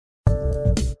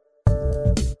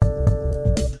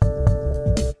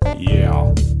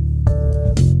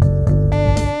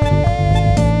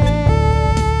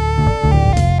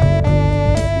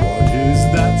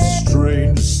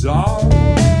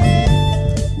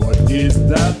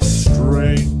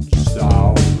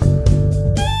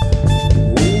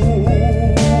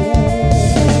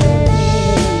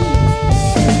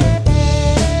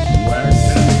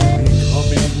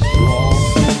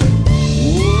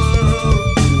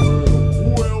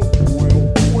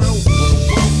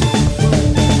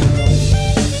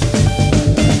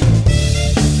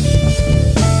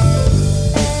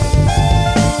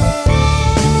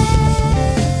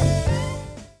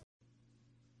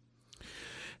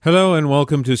Hello and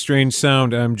welcome to Strange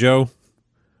Sound. I'm Joe.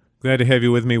 Glad to have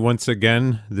you with me once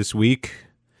again this week.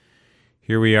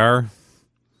 Here we are.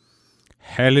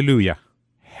 Hallelujah.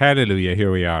 Hallelujah,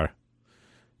 here we are.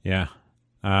 Yeah.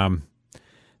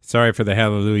 Sorry for the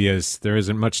hallelujahs. There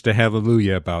isn't much to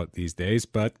hallelujah about these days,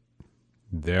 but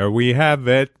there we have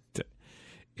it.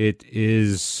 It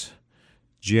is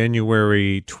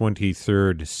January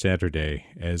 23rd, Saturday,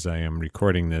 as I am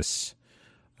recording this.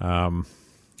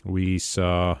 We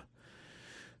saw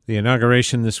the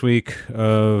inauguration this week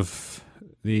of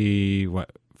the,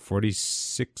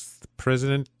 46th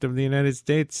President of the United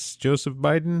States, Joseph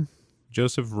Robinette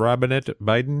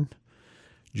Biden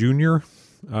Jr.,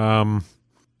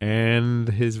 and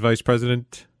his Vice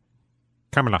President,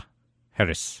 Kamala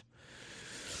Harris.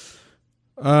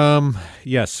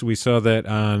 Yes, we saw that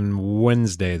on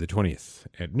Wednesday, the 20th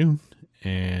at noon,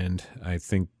 and I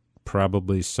think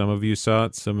probably some of you saw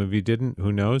it, some of you didn't.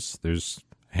 Who knows? There's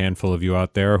a handful of you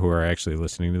out there who are actually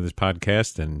listening to this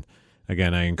podcast. And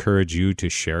again, I encourage you to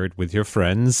share it with your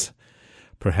friends.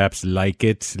 Perhaps like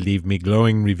it. Leave me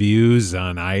glowing reviews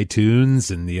on iTunes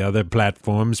and the other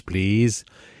platforms, please.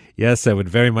 Yes, I would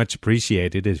very much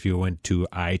appreciate it if you went to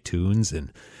iTunes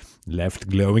and left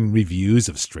glowing reviews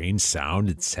of Strange Sound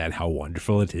and said how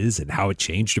wonderful it is and how it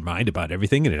changed your mind about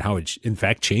everything and how it, in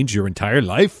fact, changed your entire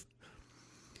life.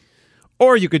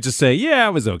 Or you could just say, yeah,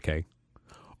 it was okay.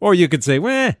 Or you could say,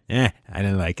 I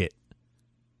didn't like it.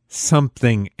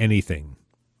 Something, anything.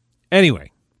 Anyway,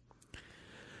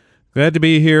 glad to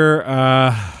be here.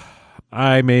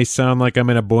 I may sound like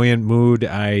I'm in a buoyant mood.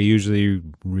 I usually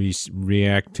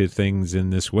react to things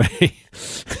in this way.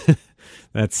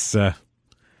 That's it's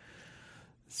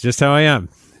just how I am.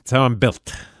 It's how I'm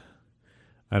built.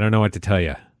 I don't know what to tell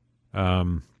you.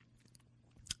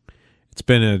 It's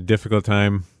been a difficult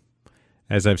time.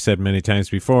 As I've said many times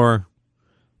before,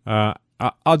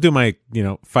 I'll do my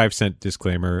 5-cent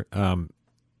disclaimer.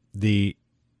 The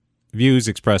views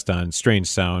expressed on Strange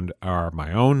Sound are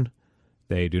my own.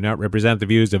 They do not represent the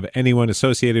views of anyone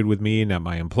associated with me, not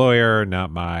my employer,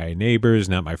 not my neighbors,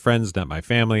 not my friends, not my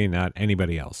family, not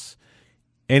anybody else.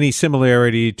 Any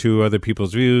similarity to other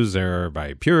people's views are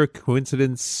by pure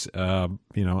coincidence.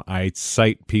 I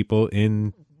cite people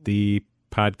in the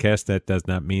podcast. That does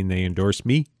not mean they endorse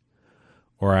me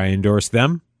or I endorse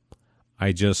them.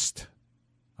 I just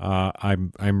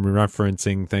I'm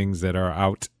referencing things that are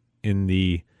out in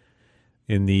the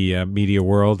media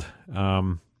world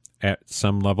at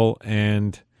some level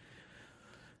and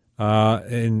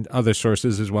in other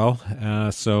sources as well.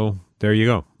 So there you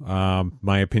go.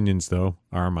 My opinions, though,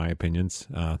 are my opinions.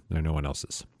 They're no one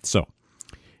else's. So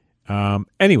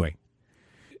anyway,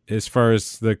 as far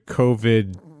as the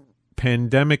COVID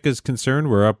pandemic is concerned,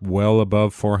 we're up well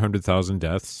above 400,000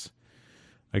 deaths.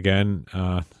 Again,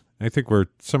 I think we're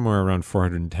somewhere around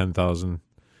 410,000.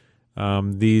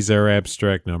 These are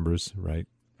abstract numbers, right?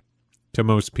 To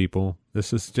most people,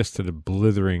 this is just a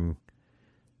blithering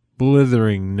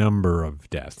number of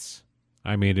deaths.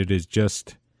 I mean,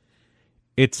 it's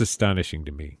astonishing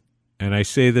to me. And I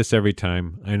say this every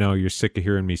time. I know you're sick of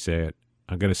hearing me say it.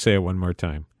 I'm going to say it one more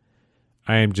time.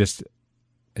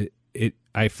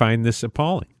 I find this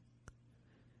appalling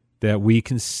that we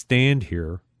can stand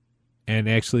here and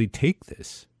actually take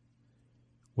this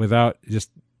without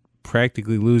just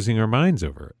practically losing our minds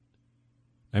over it.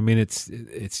 I mean,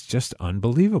 it's just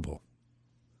unbelievable.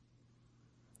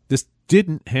 This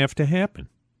didn't have to happen.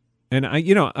 And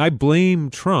I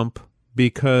blame Trump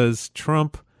because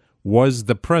Trump was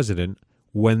the president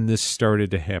when this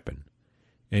started to happen.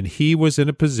 And he was in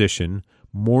a position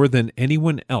more than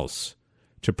anyone else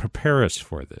to prepare us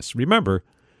for this. Remember,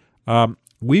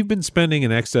 we've been spending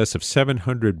in excess of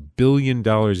 $700 billion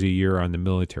a year on the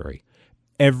military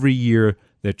every year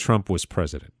that Trump was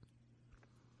president.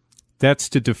 That's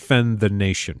to defend the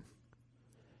nation.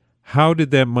 How did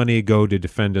that money go to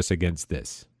defend us against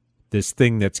this? This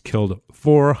thing that's killed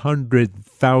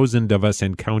 400,000 of us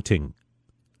and counting.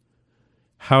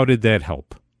 How did that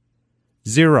help?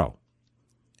 Zero.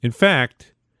 In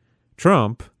fact,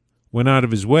 Trump went out of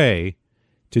his way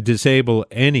to disable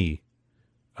any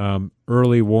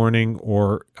early warning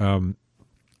or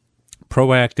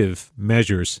proactive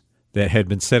measures that had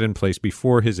been set in place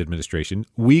before his administration.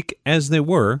 Weak as they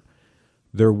were,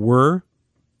 there were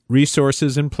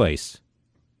resources in place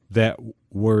that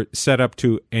were set up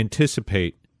to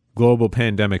anticipate global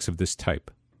pandemics of this type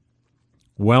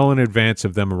well in advance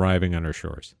of them arriving on our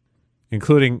shores,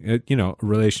 including, a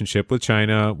relationship with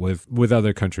China, with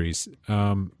other countries.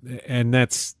 And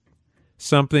that's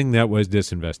something that was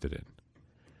disinvested in.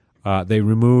 They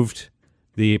removed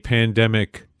the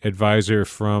pandemic advisor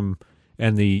from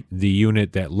and the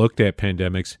unit that looked at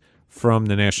pandemics from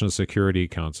the National Security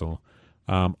Council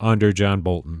under John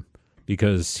Bolton,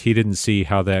 because he didn't see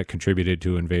how that contributed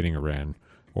to invading Iran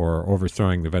or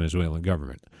overthrowing the Venezuelan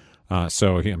government.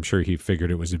 So I'm sure he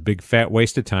figured it was a big fat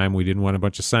waste of time. We didn't want a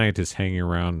bunch of scientists hanging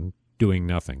around doing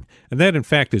nothing. And that, in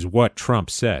fact, is what Trump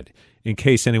said. In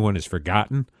case anyone has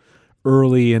forgotten,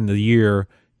 early in the year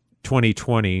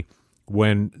 2020,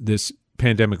 when this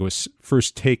pandemic was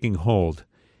first taking hold,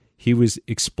 he was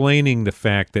explaining the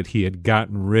fact that he had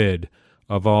gotten rid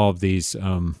of all of these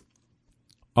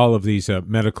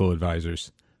medical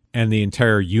advisors and the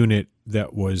entire unit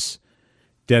that was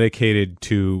dedicated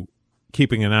to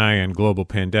keeping an eye on global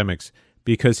pandemics,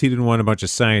 because he didn't want a bunch of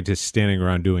scientists standing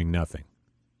around doing nothing.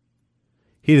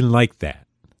 He didn't like that.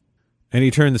 And he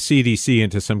turned the CDC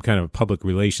into some kind of public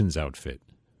relations outfit.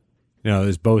 You know,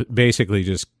 it was basically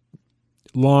just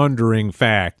laundering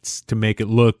facts to make it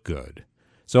look good.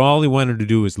 So all he wanted to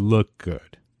do was look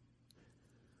good.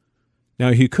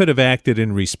 Now, he could have acted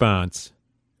in response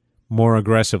more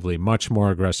aggressively, much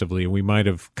more aggressively, and we might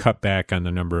have cut back on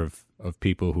the number of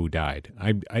people who died.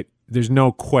 There's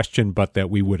no question but that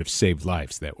we would have saved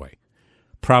lives that way.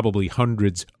 Probably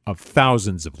hundreds of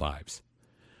thousands of lives.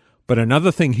 But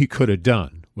another thing he could have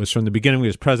done was, from the beginning of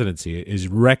his presidency, is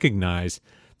recognize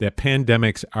that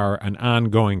pandemics are an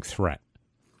ongoing threat.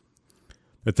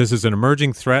 That this is an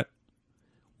emerging threat.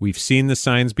 We've seen the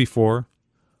signs before.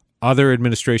 Other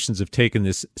administrations have taken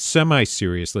this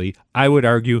semi-seriously. I would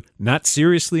argue not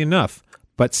seriously enough,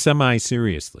 but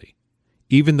semi-seriously.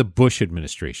 Even the Bush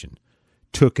administration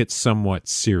took it somewhat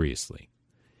seriously.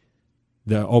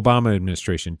 The Obama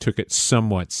administration took it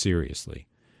somewhat seriously.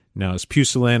 Now, as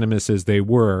pusillanimous as they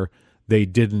were, they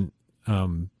didn't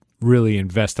really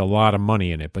invest a lot of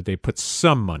money in it, but they put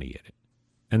some money in it.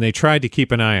 And they tried to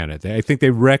keep an eye on it. I think they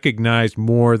recognized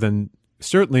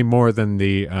certainly more than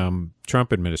the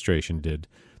Trump administration did.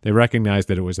 They recognized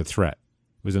that it was a threat.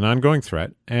 It was an ongoing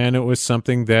threat, and it was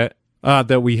something that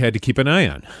we had to keep an eye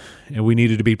on, and we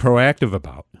needed to be proactive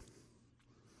about.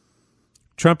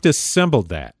 Trump disassembled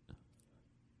that.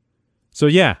 So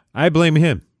yeah, I blame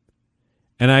him.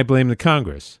 And I blame the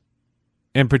Congress.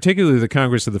 And particularly the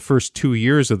Congress of the first 2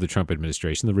 years of the Trump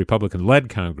administration, the Republican-led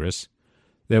Congress,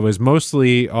 that was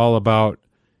mostly all about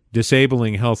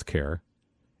disabling health care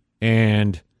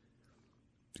and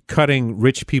cutting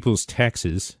rich people's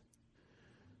taxes.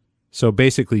 So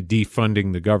basically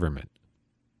defunding the government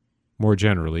more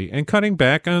generally, and cutting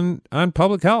back on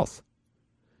public health.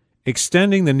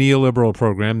 Extending the neoliberal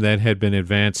program that had been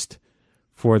advanced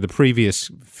for the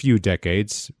previous few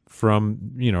decades, from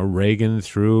Reagan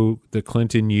through the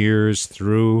Clinton years,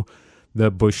 through the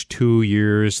Bush 2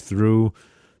 years, through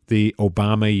the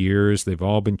Obama years. They've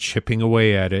all been chipping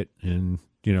away at it, and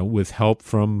with help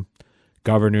from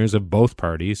governors of both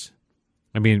parties.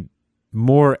 I mean,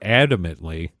 more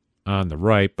adamantly on the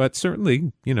right, but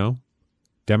certainly,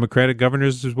 Democratic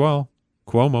governors as well.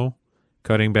 Cuomo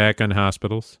cutting back on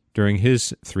hospitals during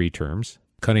his 3 terms,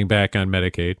 cutting back on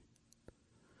Medicaid.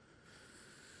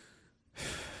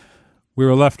 We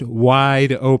were left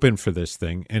wide open for this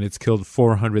thing, and it's killed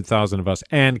 400,000 of us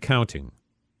and counting.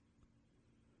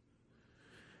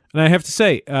 And I have to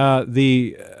say,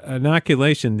 the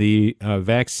inoculation, the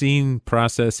vaccine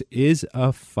process is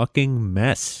a fucking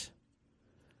mess.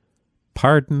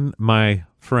 Pardon my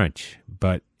French,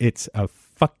 but it's a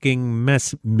fucking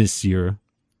mess, monsieur.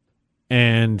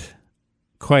 And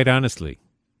quite honestly,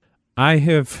 I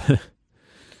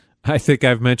think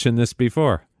I've mentioned this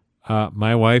before.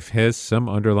 My wife has some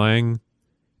underlying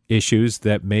issues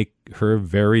that make her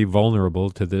very vulnerable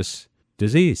to this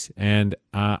disease. And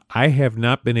I have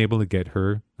not been able to get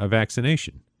her a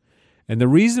vaccination. And the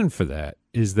reason for that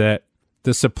is that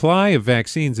the supply of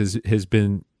vaccines has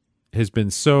been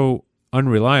so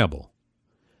unreliable.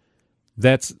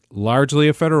 That's largely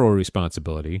a federal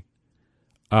responsibility.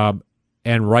 And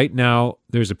right now,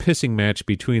 there's a pissing match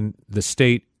between the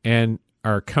state and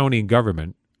our county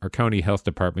government, our county health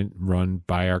department run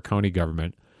by our county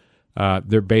government.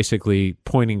 They're basically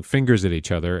pointing fingers at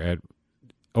each other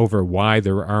over why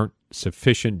there aren't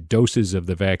sufficient doses of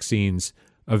the vaccines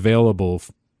available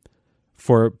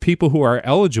for people who are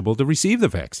eligible to receive the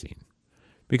vaccine.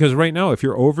 Because right now, if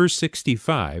you're over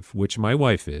 65, which my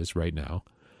wife is right now,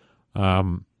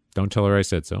 don't tell her I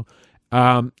said so,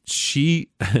 she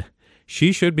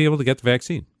should be able to get the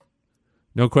vaccine.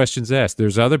 No questions asked.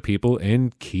 There's other people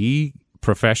in key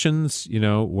professions,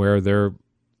 where they're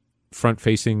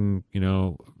front-facing,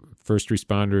 first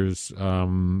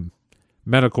responders,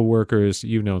 medical workers,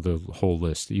 the whole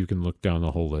list. You can look down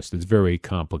the whole list. It's very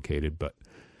complicated, but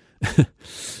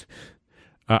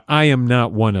I am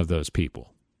not one of those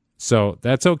people. So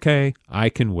that's okay. I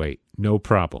can wait. No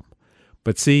problem.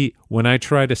 But see, when I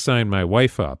try to sign my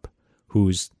wife up,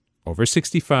 who's over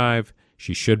 65,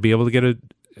 she should be able to get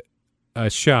a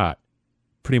shot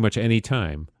pretty much any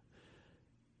time.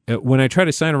 When I try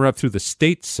to sign her up through the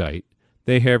state site,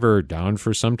 they have her down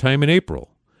for sometime in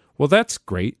April. Well, that's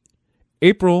great.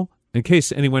 April, in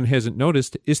case anyone hasn't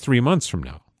noticed, is 3 months from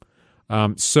now.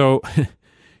 So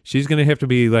she's going to have to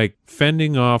be like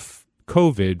fending off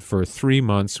COVID for 3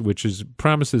 months, which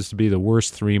promises to be the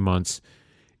worst 3 months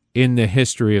in the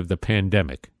history of the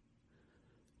pandemic.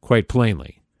 Quite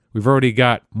plainly, we've already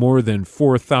got more than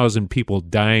 4,000 people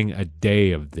dying a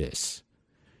day of this.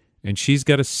 And she's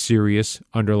got a serious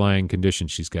underlying condition.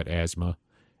 She's got asthma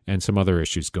and some other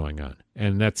issues going on.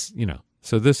 And that's,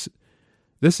 so this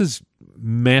is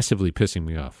massively pissing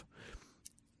me off.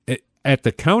 At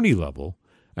the county level,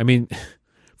 I mean,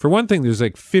 for one thing, there's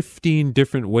like 15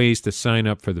 different ways to sign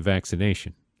up for the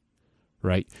vaccination,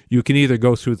 right? You can either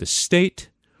go through the state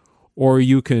or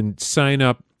you can sign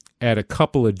up at a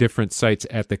couple of different sites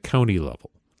at the county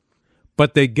level.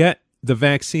 But they get the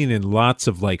vaccine in lots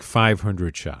of like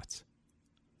 500 shots.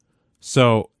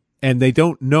 So, and they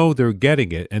don't know they're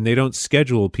getting it, and they don't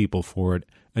schedule people for it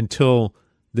until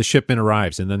the shipment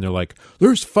arrives. And then they're like,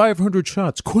 there's 500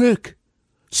 shots, quick,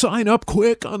 sign up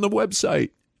quick on the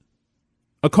website.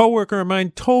 A coworker of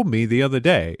mine told me the other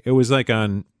day, it was like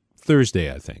on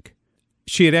Thursday, I think.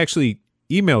 She had actually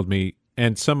emailed me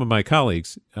and some of my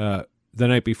colleagues the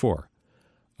night before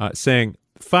saying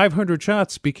 500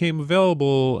 shots became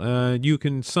available. You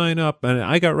can sign up. And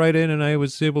I got right in and I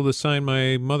was able to sign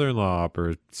my mother-in-law up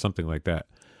or something like that.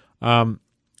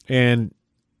 And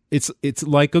it's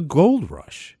like a gold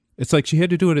rush. It's like she had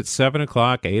to do it at 7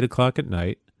 o'clock, 8 o'clock at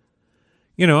night.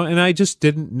 And I just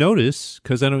didn't notice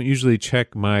because I don't usually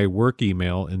check my work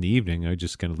email in the evening. I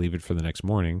just kind of leave it for the next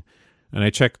morning. And I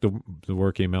checked the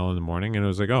work email in the morning, and it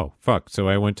was like, oh, fuck. So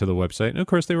I went to the website, and of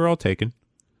course they were all taken.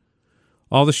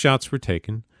 All the shots were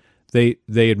taken. They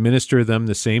administer them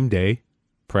the same day,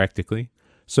 practically.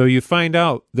 So you find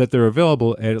out that they're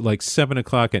available at like 7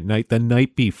 o'clock at night, the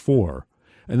night before.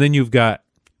 And then you've got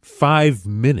 5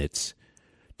 minutes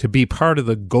to be part of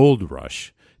the gold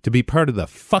rush, to be part of the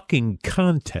fucking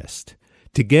contest,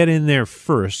 to get in there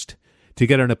first, to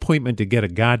get an appointment to get a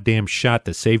goddamn shot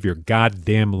to save your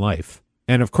goddamn life.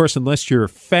 And of course, unless you're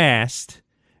fast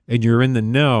and you're in the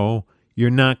know, you're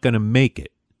not going to make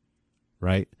it,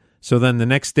 right? So then the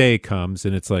next day comes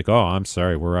and it's like, oh, I'm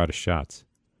sorry, we're out of shots.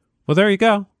 Well, there you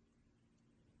go.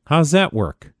 How's that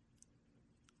work?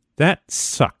 That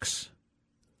sucks.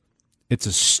 It's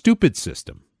a stupid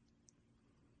system.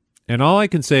 And all I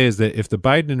can say is that if the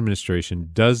Biden administration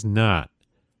does not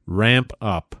ramp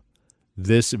up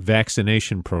this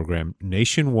vaccination program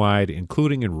nationwide,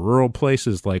 including in rural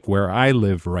places like where I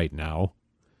live right now,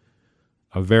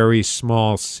 a very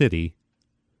small city,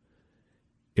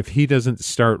 if he doesn't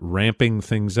start ramping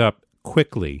things up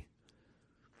quickly,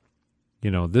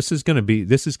 this is going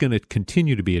to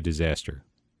continue to be a disaster.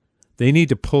 They need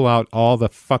to pull out all the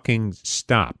fucking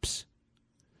stops.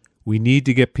 We need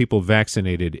to get people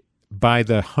vaccinated by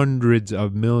the hundreds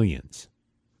of millions.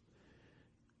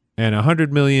 And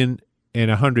 100 million in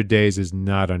 100 days is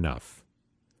not enough.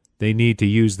 They need to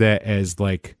use that as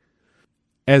like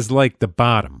the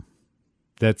bottom.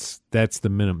 That's the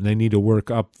minimum. They need to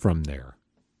work up from there.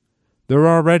 They're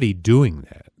already doing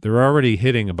that. They're already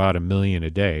hitting about 1 million a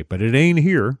day, but it ain't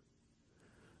here.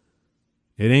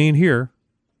 It ain't here.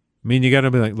 I mean, you got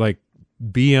to be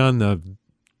be on the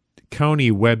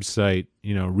county website,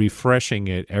 refreshing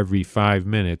it every 5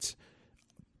 minutes,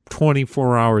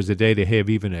 24 hours a day to have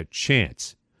even a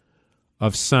chance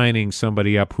of signing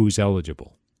somebody up who's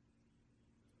eligible.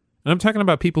 And I'm talking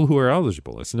about people who are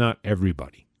eligible. It's not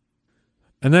everybody.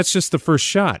 And that's just the first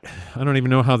shot. I don't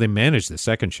even know how they manage the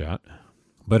second shot.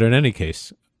 But in any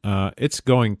case, it's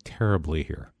going terribly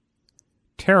here.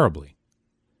 Terribly.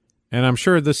 And I'm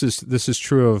sure this is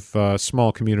true of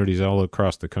small communities all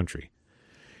across the country.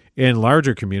 In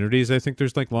larger communities, I think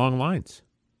there's like long lines.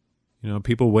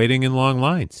 People waiting in long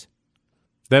lines.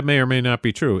 That may or may not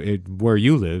be true where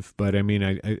you live, but I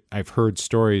mean, I've heard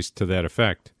stories to that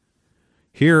effect.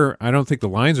 Here, I don't think the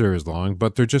lines are as long,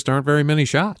 but there just aren't very many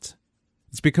shots.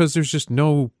 It's because there's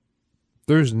no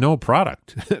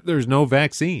product. There's no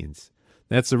vaccines.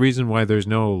 That's the reason why there's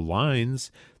no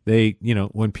lines.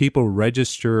 When people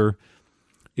register,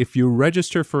 if you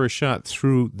register for a shot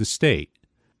through the state,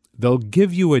 they'll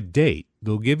give you a date.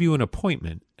 They'll give you an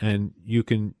appointment, and you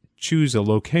can choose a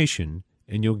location,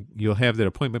 and you'll have that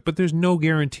appointment. But there's no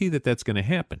guarantee that that's going to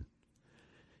happen.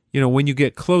 when you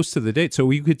get close to the date, so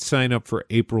we could sign up for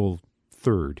April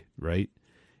 3rd, right?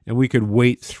 And we could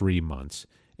wait 3 months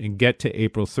and get to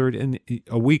April 3rd. And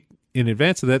a week in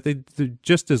advance of that, they're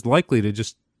just as likely to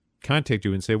just contact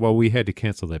you and say, well, we had to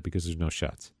cancel that because there's no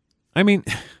shots. I mean,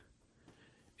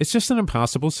 it's just an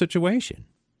impossible situation.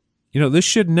 This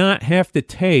should not have to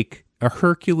take a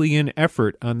Herculean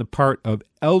effort on the part of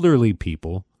elderly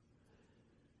people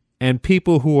and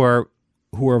people who are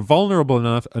vulnerable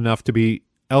enough to be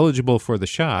eligible for the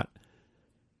shot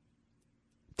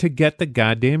to get the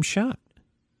goddamn shot.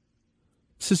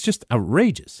 This is just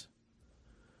outrageous.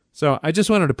 So I just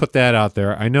wanted to put that out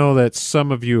there. I know that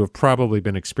some of you have probably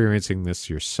been experiencing this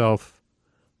yourself.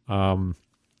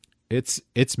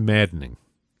 It's maddening.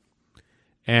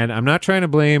 And I'm not trying to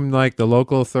blame like the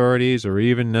local authorities or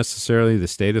even necessarily the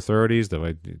state authorities,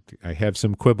 though I have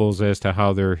some quibbles as to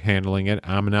how they're handling it.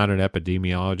 I'm not an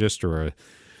epidemiologist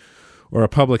or a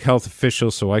public health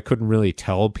official, so I couldn't really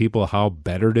tell people how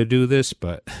better to do this.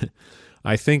 But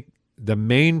I think the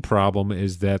main problem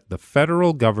is that the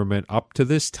federal government up to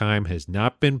this time has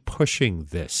not been pushing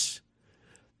this.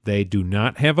 They do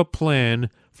not have a plan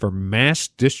for mass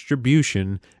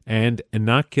distribution and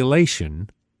inoculation,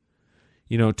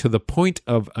 to the point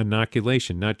of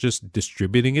inoculation, not just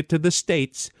distributing it to the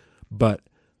states, but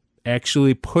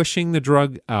actually pushing the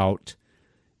drug out,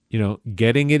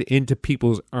 getting it into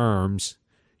people's arms,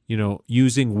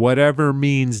 using whatever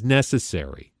means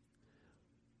necessary.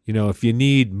 If you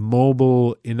need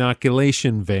mobile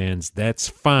inoculation vans, that's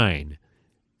fine.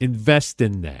 Invest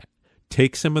in that.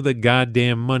 Take some of the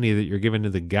goddamn money that you're giving to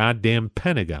the goddamn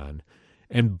Pentagon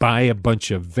and buy a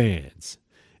bunch of vans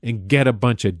and get a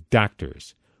bunch of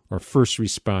doctors or first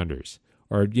responders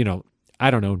or,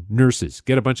 I don't know, nurses.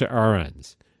 Get a bunch of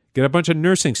RNs. Get a bunch of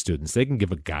nursing students. They can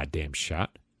give a goddamn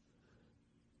shot.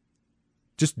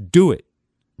 Just do it.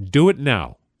 Do it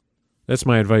now. That's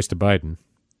my advice to Biden.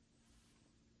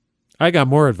 I got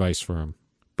more advice for him,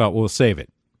 but we'll save it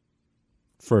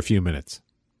for a few minutes.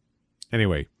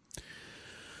 Anyway,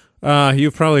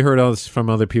 you've probably heard all this from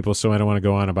other people, so I don't want to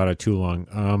go on about it too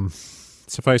long.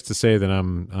 Suffice to say that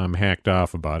I'm hacked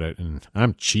off about it, and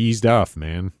I'm cheesed off,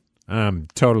 man. I'm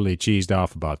totally cheesed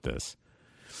off about this.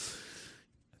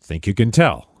 Think you can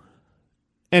tell.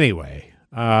 Anyway,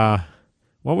 what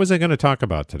was I going to talk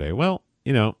about today? Well,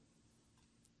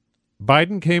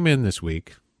 Biden came in this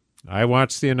week. I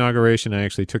watched the inauguration. I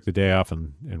actually took the day off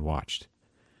and watched.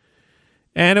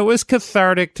 And it was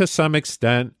cathartic to some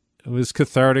extent. It was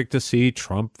cathartic to see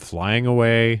Trump flying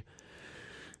away.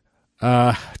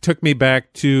 Took me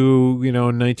back to,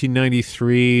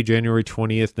 1993, January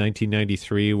 20th,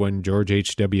 1993, when George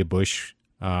H.W. Bush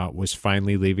was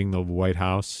finally leaving the White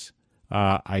House.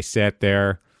 I sat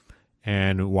there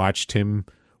and watched him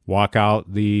walk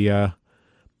out the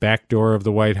back door of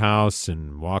the White House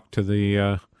and walk to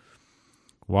the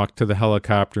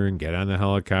helicopter and get on the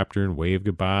helicopter and wave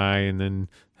goodbye, and then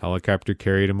helicopter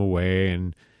carried him away,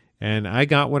 and I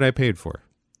got what I paid for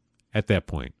at that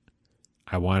point.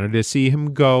 I wanted to see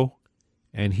him go,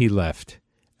 and he left,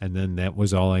 and then that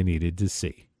was all I needed to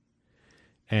see.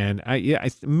 And I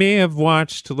may have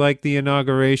watched like the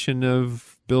inauguration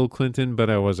of Bill Clinton, but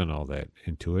I wasn't all that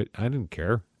into it. I didn't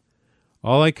care.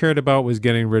 All I cared about was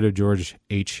getting rid of George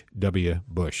H.W.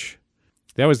 Bush.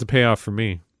 That was the payoff for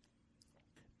me.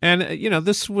 And,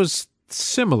 this was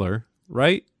similar,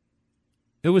 right?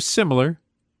 It was similar.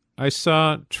 I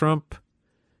saw Trump,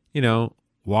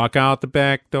 walk out the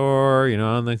back door,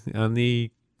 on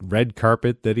the red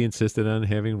carpet that he insisted on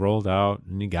having rolled out.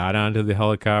 And he got onto the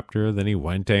helicopter. Then he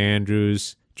went to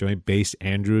Andrews, Joint Base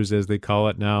Andrews, as they call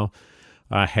it now.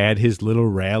 Had his little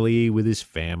rally with his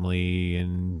family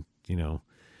and,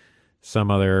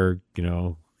 some other,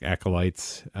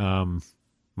 acolytes,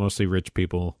 mostly rich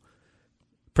people.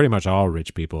 Pretty much all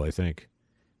rich people, I think.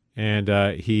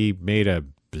 And he made a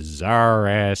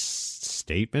bizarre-ass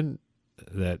statement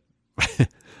that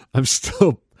I'm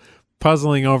still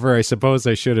puzzling over. I suppose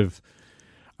I should have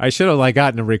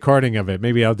gotten a recording of it.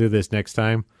 Maybe I'll do this next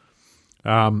time.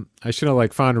 I should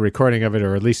have found a recording of it,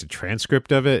 or at least a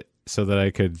transcript of it, so that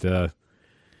I could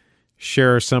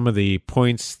share some of the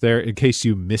points there in case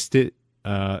you missed it.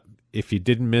 If you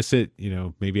didn't miss it,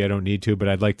 maybe I don't need to, but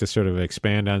I'd like to sort of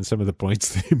expand on some of the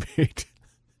points that he made.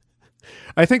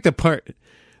 I think the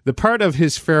part of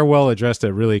his farewell address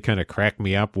that really kind of cracked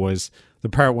me up was the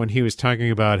part when he was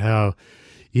talking about how,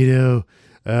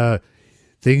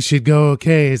 things should go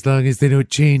okay as long as they don't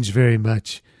change very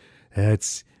much.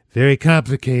 It's very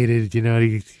complicated.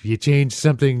 If you change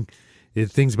something,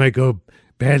 things might go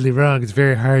badly wrong. It's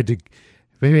very hard to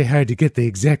get the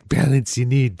exact balance you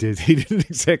need. He didn't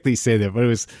exactly say that, but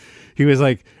he was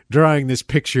like drawing this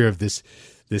picture of this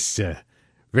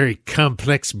very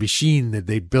complex machine that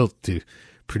they built to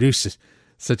produce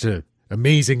such an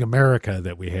amazing America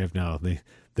that we have now.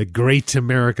 The great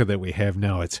America that we have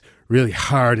now. It's really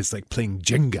hard. It's like playing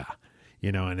Jenga,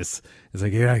 and it's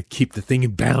like, you gotta keep the thing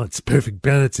in balance, perfect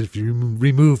balance. If you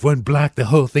remove one block, the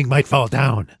whole thing might fall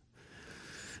down.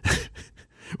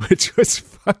 Which was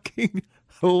fucking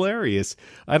hilarious.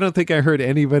 I don't think I heard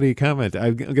anybody comment.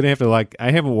 I'm gonna have to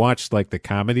I haven't watched the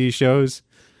comedy shows.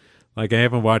 I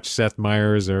haven't watched Seth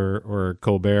Meyers or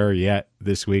Colbert yet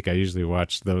this week. I usually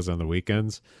watch those on the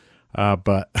weekends.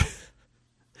 But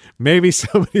maybe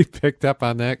somebody picked up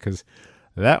on that, because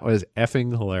that was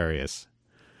effing hilarious.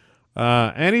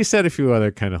 And he said a few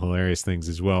other kind of hilarious things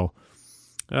as well.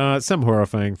 Some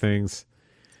horrifying things.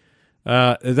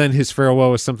 Then his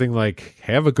farewell was something like,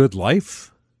 have a good life?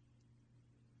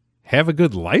 Have a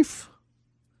good life?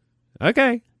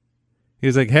 Okay. He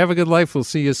was like, have a good life, we'll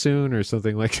see you soon, or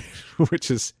something like that,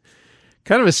 which is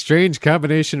kind of a strange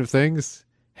combination of things.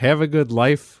 Have a good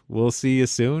life, we'll see you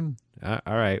soon? All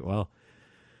right, well,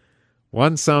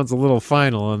 one sounds a little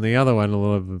final and the other one a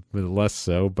little bit less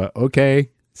so, but okay.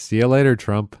 See you later,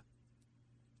 Trump.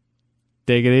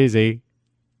 Take it easy.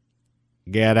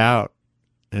 Get out.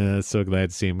 So glad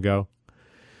to see him go.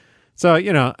 So,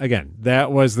 again,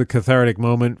 that was the cathartic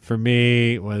moment for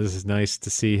me. It was nice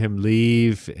to see him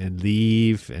leave, and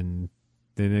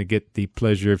then I get the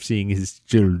pleasure of seeing his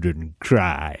children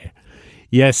cry.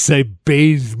 Yes, I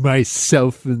bathed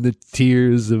myself in the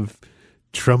tears of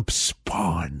Trump's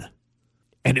spawn,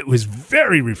 and it was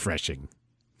very refreshing.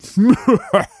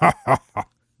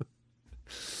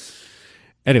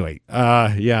 Anyway,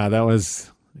 that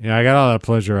was... I got a lot of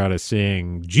pleasure out of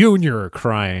seeing Junior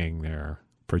crying there,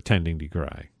 pretending to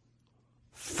cry.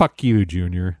 Fuck you,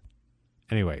 Junior.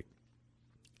 Anyway,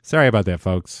 sorry about that,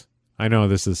 folks. I know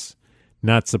this is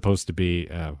not supposed to be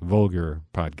a vulgar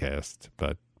podcast,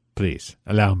 but please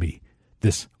allow me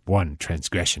this one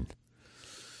transgression.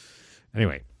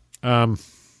 Anyway,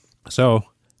 so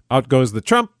out goes the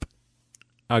Trump,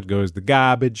 out goes the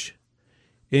garbage,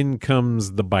 in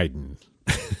comes the Biden.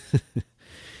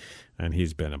 And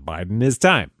he's been abiding his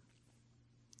time.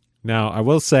 Now, I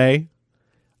will say,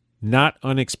 not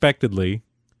unexpectedly,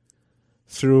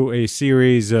 through a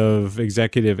series of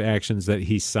executive actions that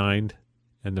he signed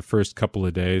in the first couple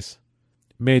of days,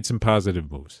 made some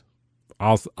positive moves.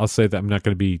 I'll say that I'm not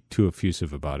going to be too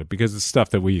effusive about it, because it's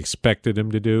stuff that we expected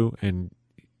him to do, and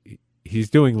he's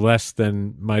doing less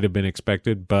than might have been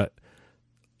expected, but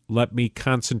let me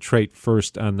concentrate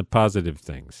first on the positive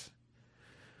things.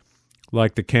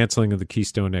 Like the canceling of the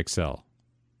Keystone XL.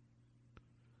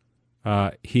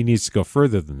 He needs to go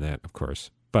further than that, of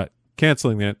course. But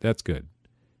canceling that's good.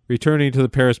 Returning to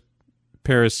the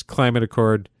Paris Climate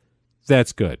Accord,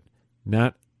 that's good.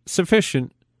 Not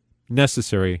sufficient,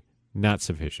 necessary, not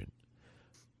sufficient.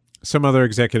 Some other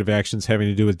executive actions having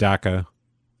to do with DACA,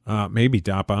 maybe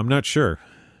DAPA, I'm not sure.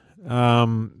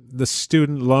 The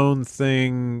student loan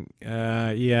thing,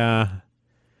 it's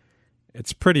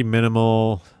pretty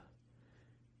minimal,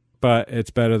 but it's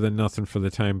better than nothing for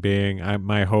the time being.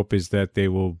 My hope is that they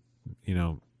will,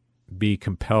 be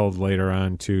compelled later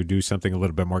on to do something a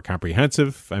little bit more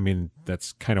comprehensive. I mean,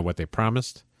 that's kind of what they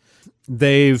promised.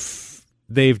 They've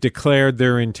declared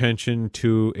their intention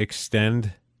to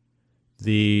extend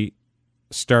the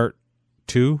START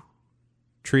 2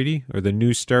 treaty, or the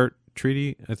New START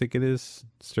treaty, I think it is.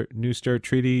 New START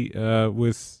treaty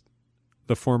with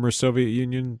the former Soviet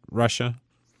Union, Russia.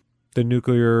 The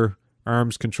nuclear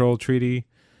arms control treaty,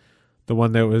 the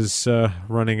one that was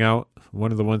running out,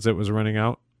 one of the ones that was running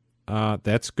out.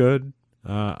 That's good.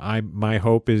 My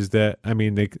hope is that,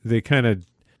 they kind of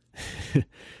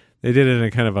they did it in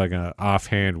a kind of like an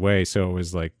offhand way, so it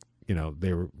was like,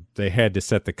 they had to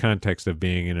set the context of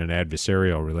being in an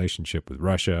adversarial relationship with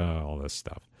Russia, all this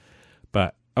stuff.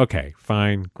 But okay,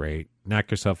 fine, great, knock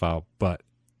yourself out. But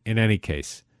in any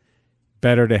case,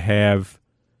 better to have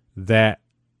that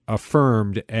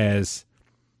affirmed as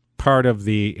part of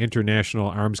the international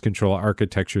arms control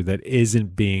architecture that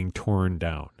isn't being torn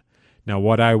down. Now,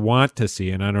 what I want to see,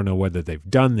 and I don't know whether they've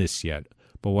done this yet,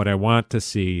 but what I want to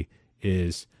see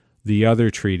is the other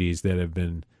treaties that have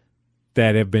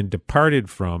been departed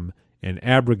from and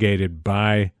abrogated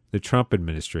by the Trump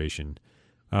administration,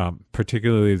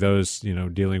 particularly those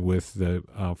dealing with the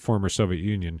former Soviet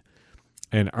Union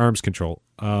and arms control.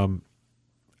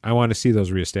 I want to see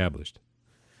those reestablished.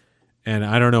 And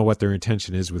I don't know what their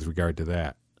intention is with regard to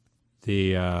that.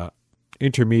 The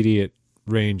intermediate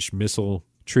range missile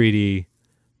treaty,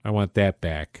 I want that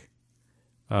back.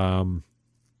 There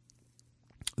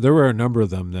were a number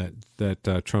of them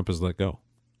that Trump has let go.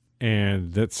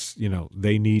 And that's,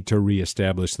 they need to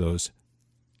reestablish those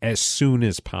as soon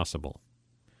as possible.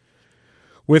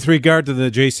 With regard to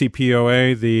the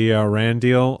JCPOA, the Iran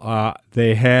deal,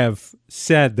 they have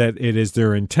said that it is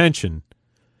their intention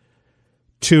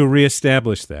to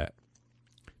reestablish that.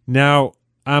 Now,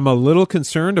 I'm a little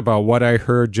concerned about what I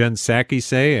heard Jen Psaki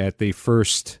say at the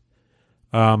first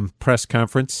press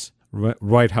conference,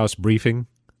 White House briefing,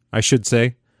 I should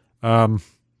say. I'm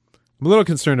a little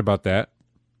concerned about that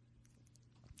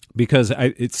because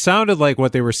it sounded like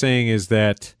what they were saying is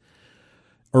that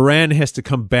Iran has to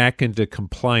come back into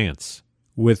compliance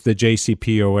with the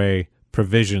JCPOA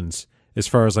provisions as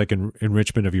far as like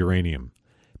enrichment of uranium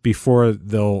before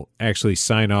they'll actually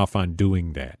sign off on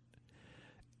doing that.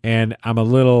 And I'm a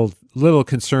little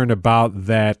concerned about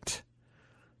that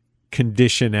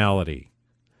conditionality.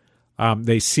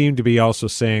 They seem to be also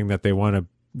saying that they want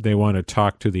to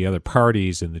talk to the other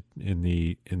parties in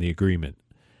the agreement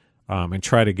and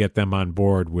try to get them on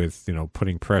board with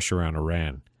putting pressure on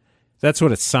Iran. That's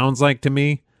what it sounds like to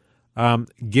me.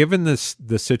 Given the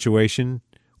situation,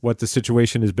 what the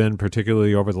situation has been,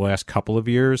 particularly over the last couple of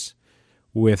years,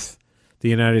 with the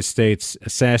United States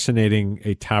assassinating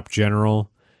a top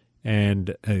general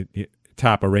and a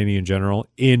top Iranian general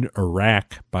in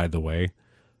Iraq, by the way,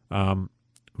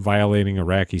 violating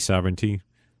Iraqi sovereignty,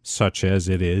 such as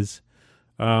it is.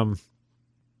 I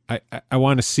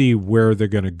want to see where they're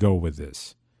going to go with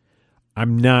this.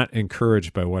 I'm not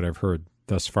encouraged by what I've heard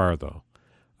thus far, though.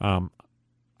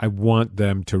 I want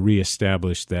them to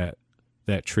reestablish that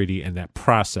treaty and that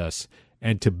process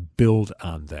and to build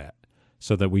on that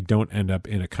so that we don't end up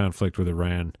in a conflict with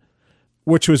Iran,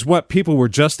 which was what people were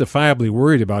justifiably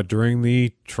worried about during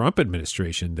the Trump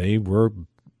administration. They were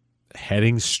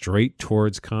heading straight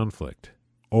towards conflict,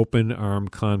 open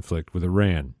armed conflict with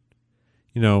Iran,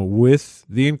 with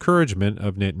the encouragement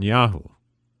of Netanyahu.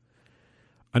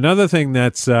 Another thing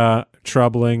that's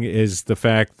troubling is the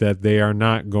fact that they are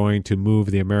not going to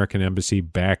move the American embassy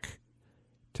back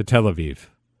to Tel Aviv.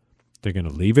 They're going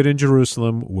to leave it in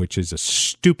Jerusalem, which is a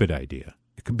stupid idea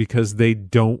because they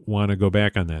don't want to go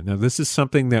back on that. Now, this is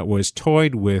something that was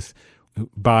toyed with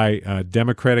by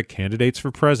Democratic candidates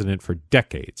for president for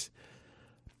decades.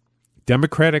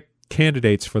 Democratic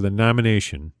candidates for the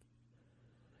nomination,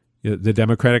 the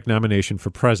Democratic nomination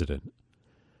for president,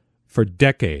 for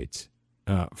decades.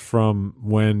 From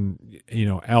when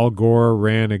Al Gore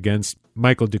ran against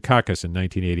Michael Dukakis in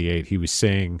 1988, he was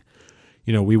saying,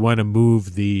 we want to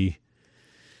move the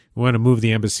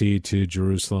embassy to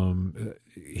Jerusalem.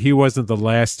 He wasn't the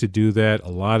last to do that.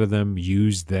 A lot of them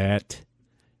used that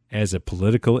as a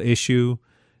political issue,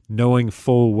 knowing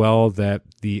full well that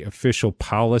the official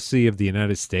policy of the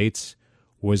United States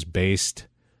was based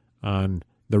on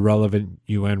the relevant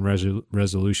UN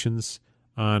resolutions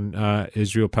on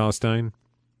Israel-Palestine,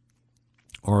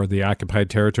 or the occupied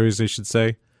territories, I should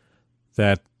say,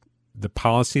 that the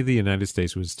policy of the United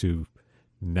States was to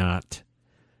not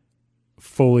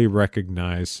fully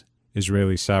recognize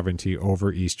Israeli sovereignty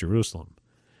over East Jerusalem.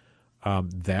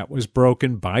 That was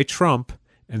broken by Trump,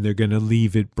 and they're going to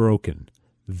leave it broken.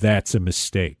 That's a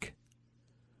mistake.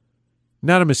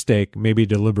 Not a mistake, maybe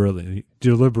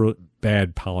deliberate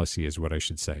bad policy is what I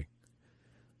should say.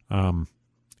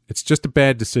 It's just a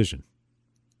bad decision.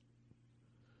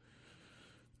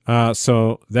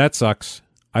 So that sucks.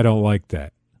 I don't like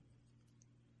that.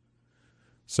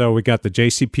 So we got the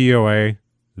JCPOA.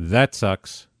 That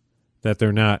sucks that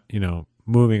they're not,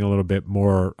 moving a little bit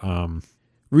more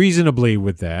reasonably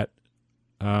with that.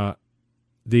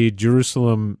 The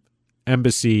Jerusalem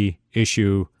embassy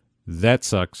issue, that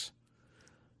sucks.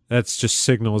 That's just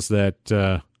signals that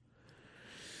they're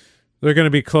going to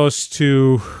be close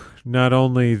to not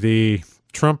only the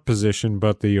Trump position,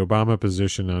 but the Obama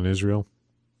position on Israel,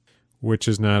 which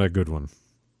is not a good one.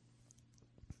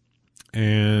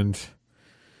 And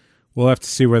we'll have to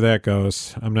see where that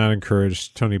goes. I'm not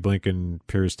encouraged. Tony Blinken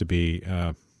appears to be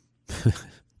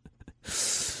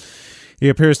he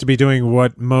appears to be doing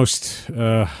what most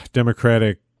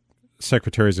Democratic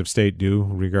secretaries of state do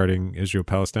regarding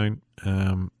Israel-Palestine.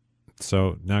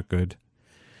 So not good.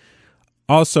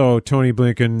 Also, Tony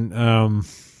Blinken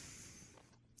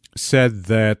said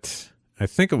that, I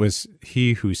think it was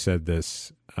he who said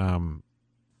this,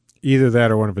 either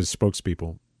that or one of his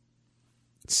spokespeople,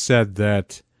 said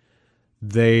that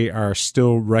they are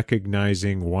still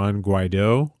recognizing Juan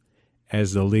Guaido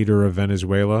as the leader of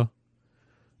Venezuela.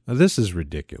 Now, this is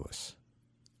ridiculous.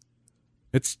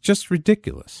 It's just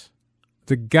ridiculous.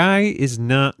 The guy is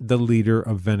not the leader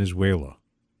of Venezuela.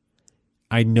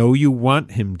 I know you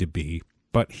want him to be,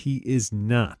 but he is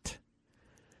not.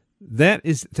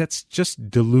 That's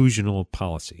just delusional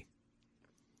policy.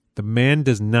 The man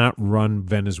does not run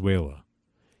Venezuela.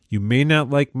 You may not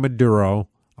like Maduro.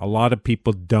 A lot of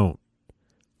people don't.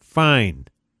 Fine.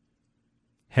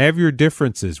 Have your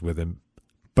differences with him,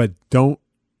 but don't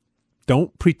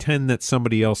pretend that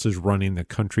somebody else is running the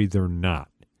country they're not.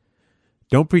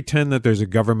 Don't pretend that there's a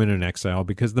government in exile,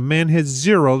 because the man has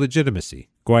zero legitimacy.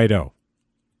 Guaido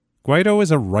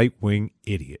is a right-wing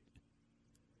idiot.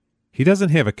 He doesn't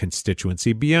have a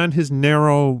constituency beyond his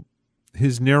narrow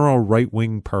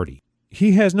right-wing party.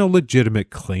 He has no legitimate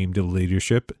claim to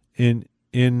leadership in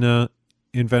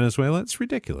Venezuela. It's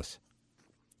ridiculous.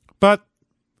 But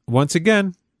once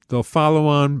again, they'll follow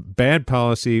on bad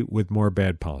policy with more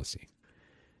bad policy.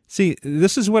 See,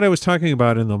 this is what I was talking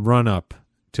about in the run-up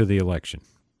to the election.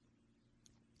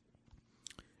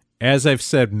 As I've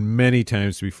said many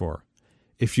times before,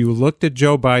 if you looked at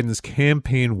Joe Biden's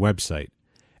campaign website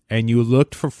and you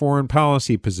looked for foreign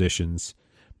policy positions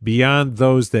beyond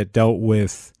those that dealt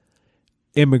with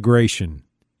immigration,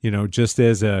 just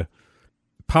as a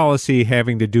policy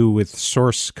having to do with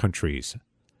source countries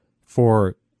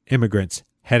for immigrants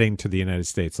heading to the United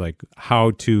States, like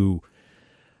how to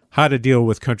deal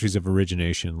with countries of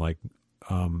origination like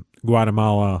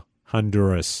Guatemala,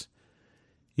 Honduras.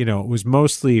 It was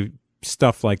mostly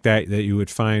stuff like that you would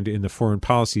find in the foreign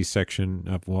policy section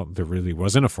of, well, there really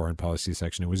wasn't a foreign policy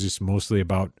section. It was just mostly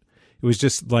about, it was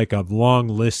just like a long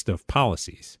list of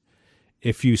policies.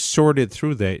 If you sorted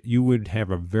through that, you would have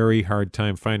a very hard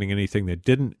time finding anything that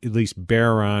didn't at least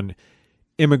bear on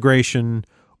immigration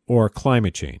or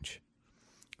climate change.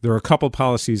 There are a couple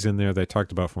policies in there that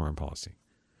talked about foreign policy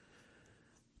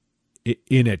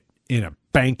in a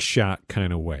bank shot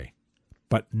kind of way,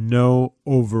 but no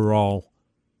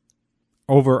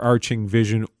overarching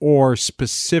vision or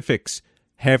specifics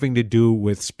having to do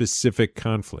with specific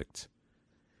conflicts.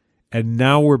 And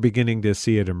now we're beginning to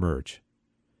see it emerge.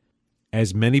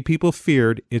 As many people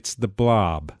feared, it's the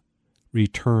blob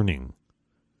returning.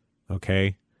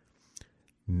 Okay?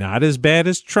 Not as bad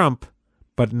as Trump,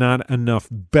 but not enough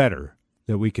better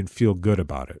that we can feel good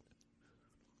about it.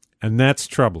 And that's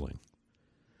troubling.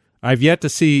 I've yet to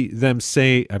see them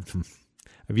say, I've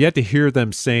yet to hear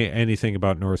them say anything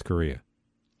about North Korea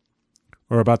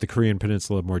or about the Korean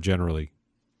Peninsula more generally.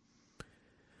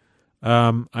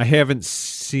 I haven't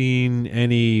seen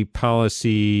any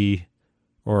policy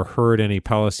or heard any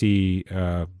policy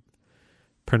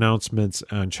pronouncements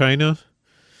on China.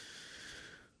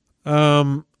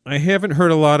 I haven't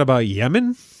heard a lot about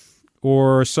Yemen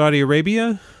or Saudi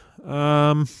Arabia.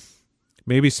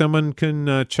 Maybe someone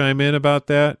can chime in about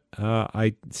that.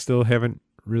 I still haven't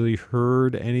really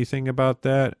heard anything about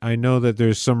that. I know that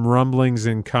there's some rumblings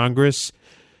in Congress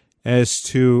as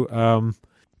to,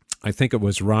 I think it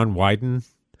was Ron Wyden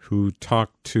who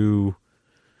talked to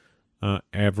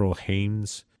Avril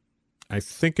Haines. I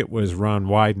think it was Ron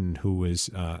Wyden who was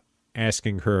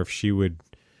asking her if she would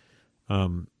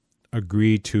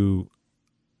agree to,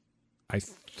 I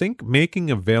think,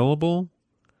 making available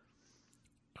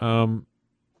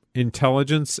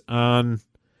intelligence on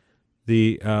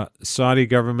the Saudi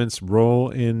government's role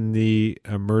in the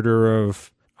murder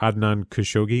of Adnan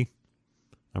Khashoggi.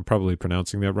 I'm probably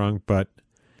pronouncing that wrong, but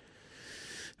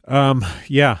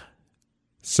yeah.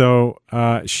 So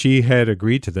she had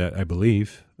agreed to that, I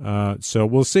believe. So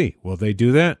we'll see. Will they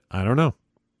do that? I don't know.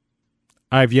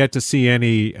 I've yet to see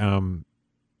any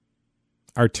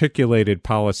articulated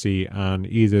policy on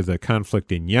either the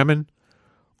conflict in Yemen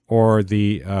or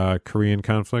the Korean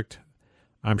conflict.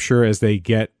 I'm sure as they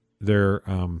get their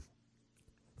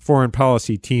foreign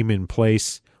policy team in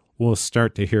place, we'll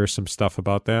start to hear some stuff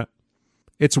about that.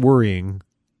 It's worrying.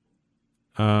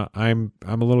 I'm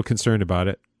a little concerned about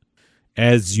it.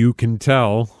 As you can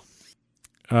tell,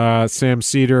 Sam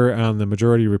Cedar on the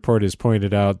Majority Report has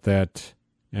pointed out that,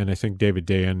 and I think David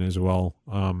Dayen as well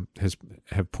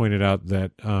have pointed out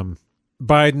that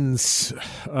Biden's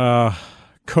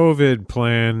COVID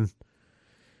plan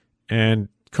and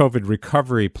COVID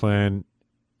recovery plan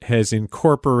has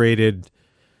incorporated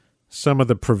some of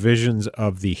the provisions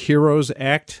of the HEROES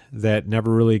Act that never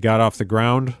really got off the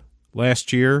ground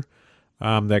last year,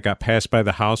 that got passed by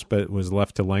the House but was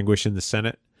left to languish in the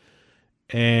Senate.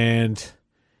 And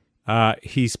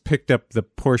he's picked up the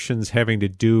portions having to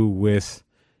do with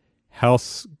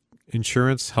health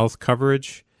insurance, health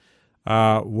coverage,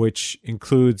 which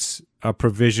includes a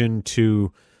provision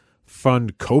to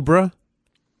fund COBRA,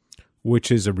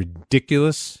 which is a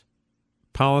ridiculous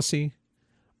policy.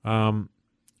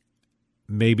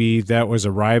 Maybe that was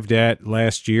arrived at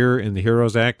last year in the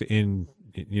HEROES Act in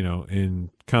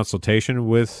consultation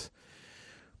with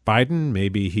Biden.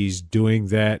 Maybe he's doing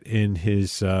that in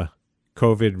his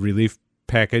COVID relief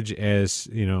package as,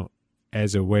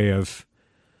 as a way of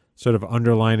sort of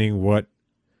underlining what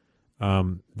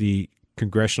the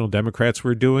congressional Democrats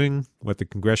were doing, what the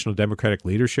congressional Democratic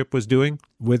leadership was doing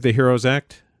with the HEROES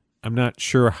Act. I'm not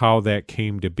sure how that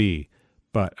came to be.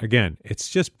 But again, it's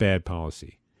just bad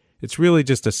policy. It's really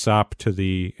just a sop to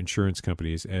the insurance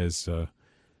companies, as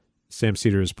Sam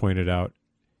Cedar has pointed out.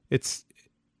 It's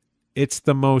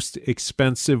the most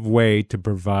expensive way to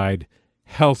provide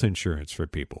health insurance for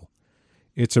people.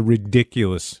 It's a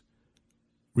ridiculous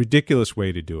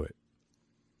way to do it.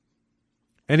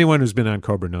 Anyone who's been on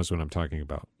COBRA knows what I'm talking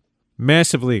about.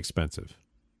 Massively expensive.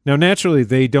 Now, naturally,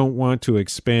 they don't want to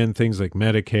expand things like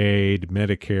Medicaid,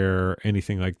 Medicare,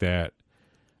 anything like that,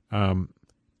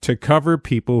 to cover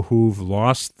people who've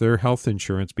lost their health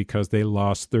insurance because they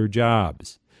lost their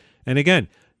jobs. And again,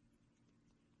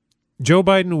 Joe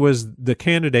Biden was the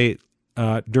candidate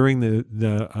during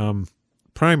the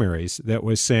primaries that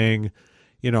was saying,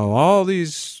 all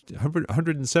these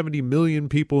 170 million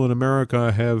people in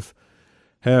America have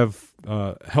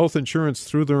health insurance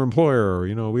through their employer.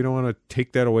 We don't want to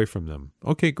take that away from them.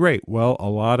 Okay, great. Well, a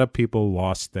lot of people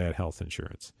lost that health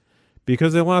insurance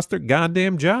because they lost their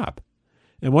goddamn job.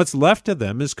 And what's left of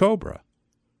them is COBRA,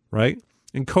 right?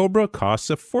 And COBRA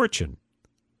costs a fortune.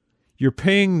 You're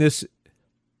paying this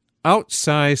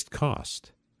outsized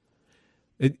cost.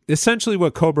 Essentially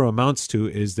what COBRA amounts to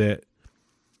is that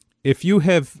if you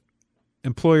have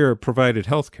employer-provided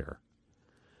health care,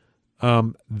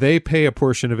 they pay a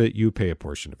portion of it, you pay a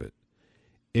portion of it.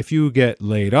 If you get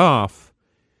laid off,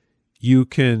 you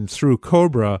can, through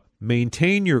COBRA,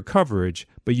 maintain your coverage,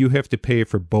 but you have to pay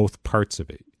for both parts of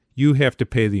it. You have to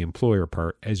pay the employer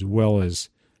part as well as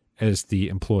the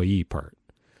employee part.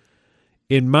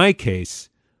 In my case,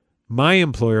 my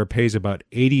employer pays about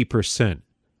 80%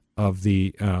 of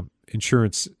the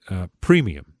insurance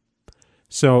premium.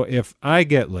 So if I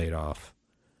get laid off,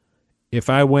 if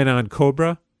I went on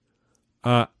COBRA,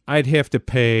 I'd have to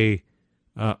pay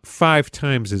 5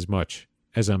 times as much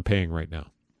as I'm paying right now,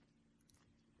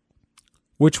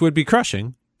 which would be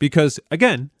crushing because,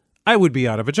 again, I would be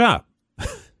out of a job.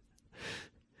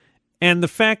 And the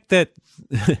fact that,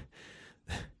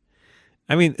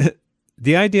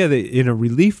 the idea that in a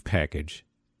relief package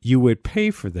you would pay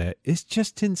for that is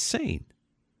just insane.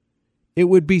 It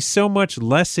would be so much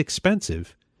less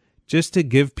expensive just to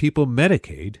give people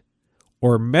Medicaid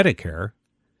or Medicare,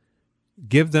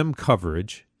 give them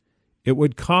coverage. It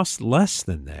would cost less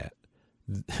than that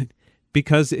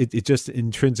because it just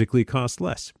intrinsically costs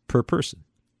less per person,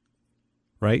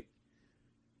 right?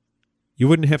 You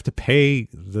wouldn't have to pay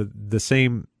the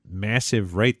same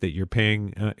massive rate that you're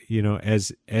paying,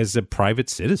 as a private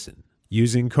citizen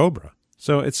using COBRA.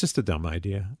 So it's just a dumb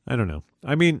idea. I don't know.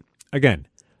 Again,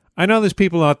 I know there's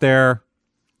people out there,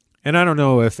 and I don't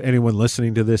know if anyone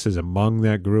listening to this is among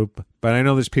that group, but I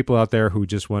know there's people out there who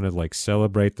just want to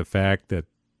celebrate the fact that,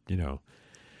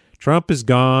 Trump is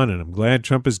gone, and I'm glad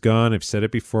Trump is gone. I've said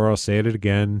it before. I'll say it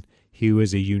again. He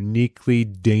was a uniquely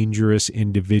dangerous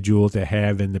individual to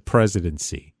have in the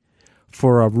presidency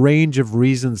for a range of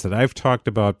reasons that I've talked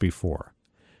about before.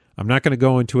 I'm not going to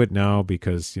go into it now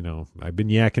because, I've been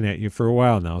yakking at you for a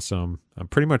while now, so I'm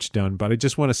pretty much done. But I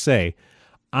just want to say,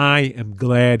 I am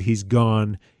glad he's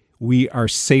gone. We are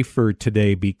safer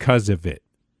today because of it,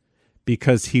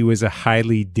 because he was a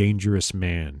highly dangerous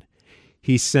man.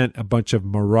 He sent a bunch of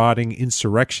marauding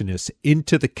insurrectionists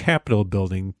into the Capitol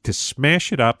building to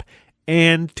smash it up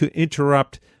and to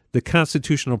interrupt the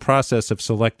constitutional process of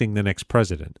selecting the next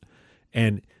president,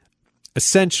 and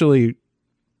essentially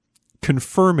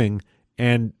confirming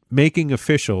and making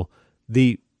official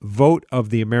the vote of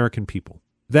the American people.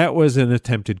 That was an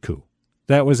attempted coup.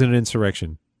 That was an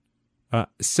insurrection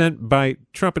sent by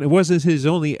Trump, and it wasn't his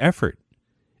only effort.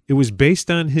 It was based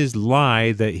on his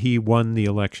lie that he won the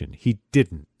election. He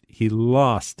didn't. He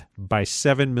lost by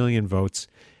 7 million votes,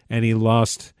 and he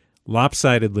lost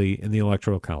lopsidedly in the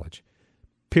Electoral College.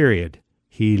 Period.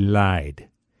 He lied.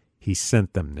 He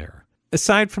sent them there.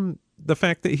 Aside from the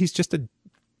fact that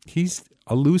he's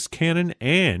a loose cannon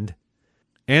and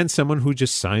someone who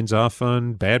just signs off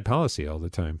on bad policy all the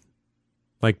time,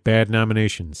 like bad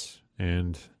nominations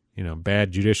and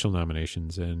bad judicial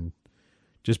nominations and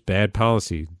just bad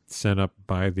policy sent up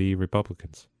by the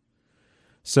Republicans.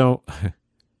 So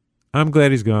I'm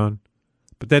glad he's gone,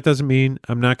 but that doesn't mean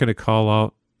I'm not going to call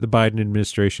out the Biden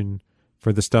administration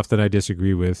for the stuff that I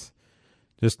disagree with.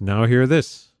 Just now hear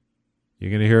this.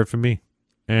 You're going to hear it from me.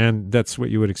 And that's what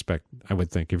you would expect, I would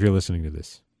think, if you're listening to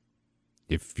this.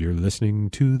 If you're listening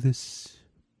to this.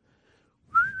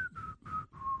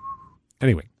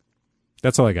 Anyway,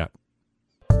 that's all I got.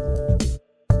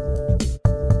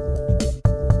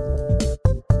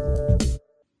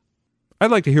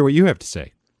 I'd like to hear what you have to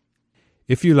say.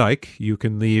 If you like, you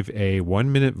can leave a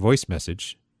 1-minute voice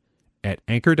message at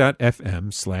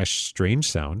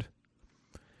anchor.fm/strangesound.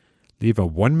 Leave a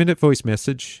 1-minute voice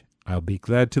message. I'll be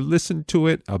glad to listen to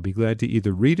it. I'll be glad to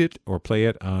either read it or play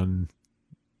it on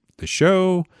the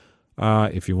show.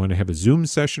 If you want to have a Zoom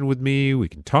session with me, we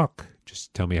can talk.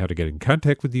 Just tell me how to get in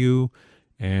contact with you.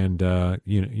 And,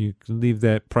 you can leave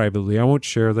that privately. I won't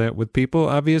share that with people,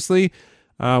 obviously.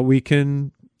 We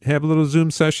can have a little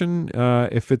Zoom session.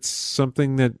 If it's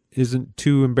something that isn't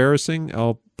too embarrassing,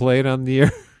 I'll play it on the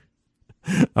air.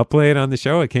 I'll play it on the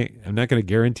show. I'm not going to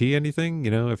guarantee anything.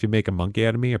 If you make a monkey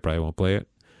out of me, I probably won't play it.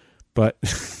 But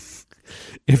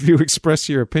if you express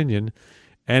your opinion,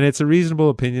 and it's a reasonable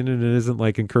opinion, and it isn't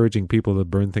like encouraging people to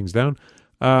burn things down,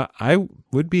 I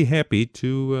would be happy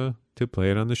to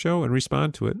play it on the show and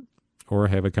respond to it or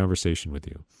have a conversation with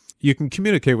you. You can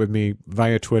communicate with me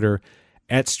via Twitter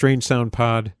at Strange Sound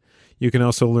Pod. You can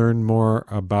also learn more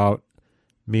about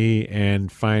me and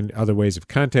find other ways of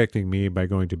contacting me by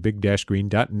going to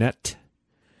big-green.net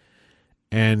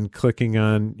and clicking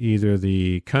on either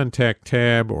the contact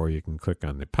tab, or you can click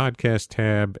on the podcast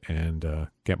tab and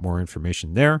get more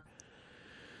information there.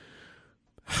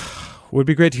 Would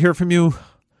be great to hear from you.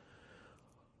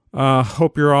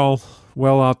 Hope you're all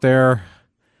well out there.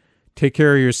 Take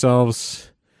care of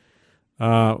yourselves.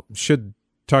 Should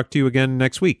talk to you again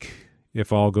next week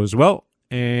if all goes well.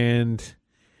 And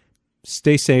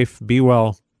stay safe. Be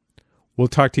well. We'll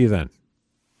talk to you then.